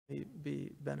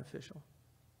be beneficial.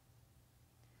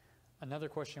 Another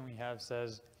question we have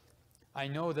says, I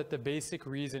know that the basic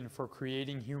reason for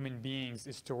creating human beings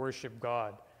is to worship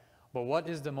God, but what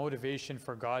is the motivation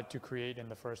for God to create in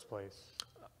the first place?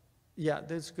 Yeah,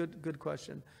 that's a good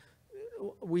question.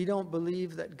 We don't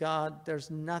believe that God, there's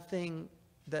nothing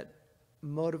that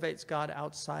motivates God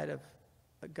outside of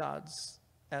God's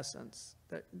essence.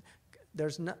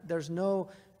 There's no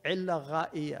illa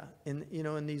ghaiya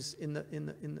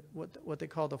in what they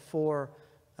call the four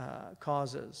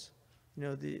causes.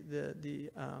 The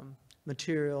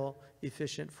material,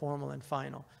 efficient, formal, and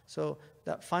final. So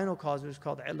that final cause is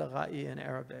called illa ghaiya in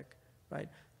Arabic, right?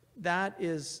 That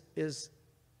is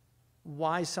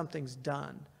why something's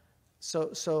done.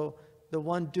 So the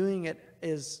one doing it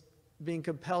is being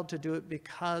compelled to do it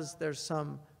because there's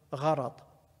some gharad.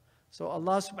 So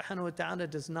Allah subhanahu wa ta'ala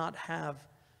does not have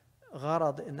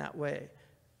gharad in that way.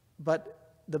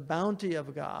 But the bounty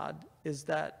of God is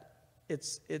that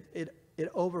it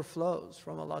overflows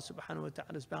from Allah subhanahu wa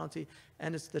ta'ala's bounty,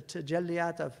 and it's the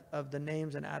tajalliyat of the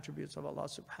names and attributes of Allah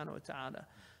subhanahu wa ta'ala.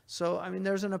 So, I mean,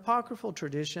 there's an apocryphal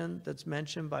tradition that's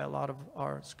mentioned by a lot of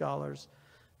our scholars.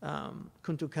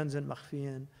 كنت كنزا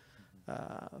مخفيا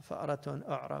فأردت أن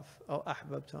أعرف أو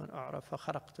أحببت أن أعرف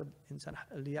فخلقت الإنسان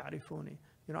ليعرفوني.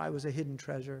 I was a hidden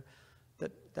treasure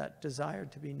that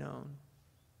desired to be known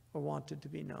or wanted to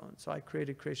be known. So I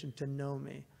created creation to know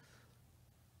me.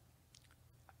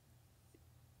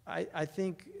 I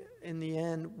think in the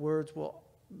end words will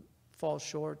fall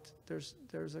short.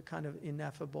 There's a kind of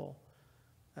ineffable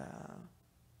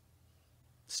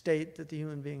state that the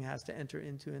human being has to enter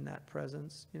into in that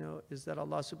presence, is that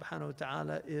Allah subhanahu wa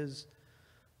ta'ala is,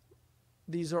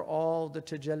 these are all the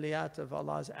tajalliyat of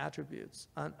Allah's attributes.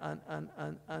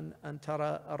 أن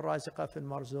ترى الرازق في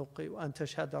المرزوق وأن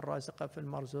تشهد الرازق في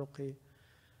المرزوق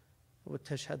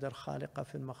وتشهد الخالق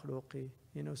في المخلوق.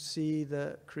 See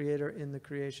the creator in the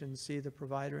creation, see the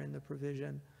provider in the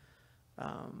provision.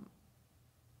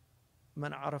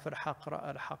 من عرف الحق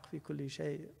رأى الحق في كل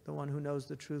شيء. The one who knows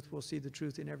the truth will see the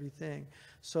truth in everything.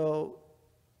 So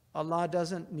Allah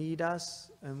doesn't need us,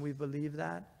 and we believe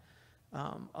that.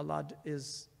 Allah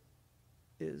is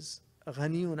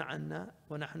غني عنا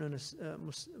ونحن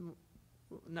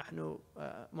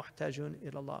محتاجون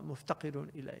إلى الله مفتقرون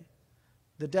إليه.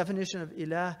 The definition of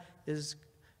ilah is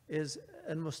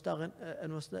المستغني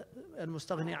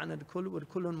عن الكل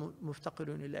والكل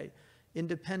مفتقرون إليه.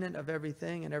 Independent of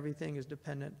everything, and everything is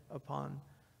dependent upon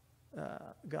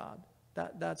God.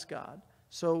 That's God.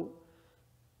 So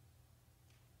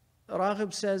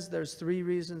Raghib says there's three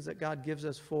reasons that God gives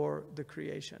us for the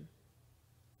creation.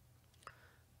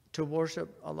 To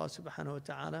worship Allah subhanahu wa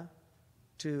ta'ala,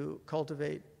 to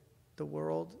cultivate the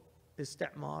world,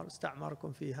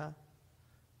 استعماركم فيها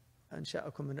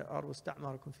أنشأكم من الأرض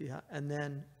واستعماركم فيها, and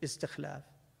then istikhlaf,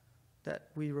 that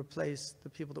we replace the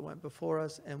people that went before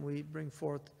us and we bring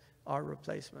forth our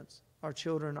replacements. Our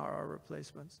children are our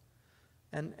replacements.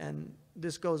 And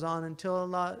this goes on until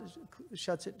Allah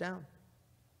shuts it down.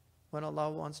 When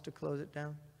Allah wants to close it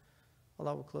down,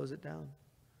 Allah will close it down.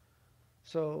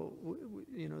 So,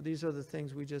 these are the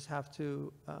things we just have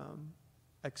to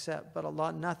accept. But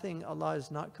Allah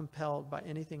is not compelled by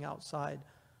anything outside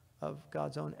of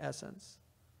God's own essence.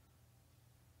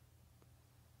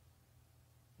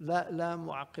 لا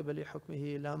معقب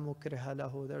لحكمه لا مكره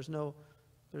له. There's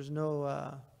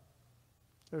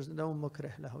no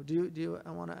مكره له. Do you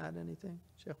want to add anything,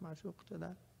 Sheikh Ma'shuq, to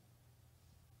that?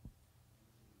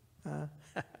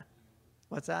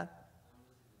 What's that?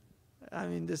 I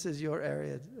mean, this is your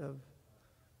area of,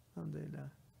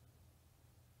 alhamdulillah.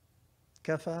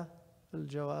 كفى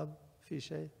الجواب في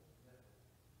شيء.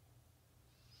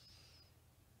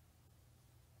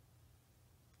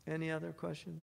 Any other question?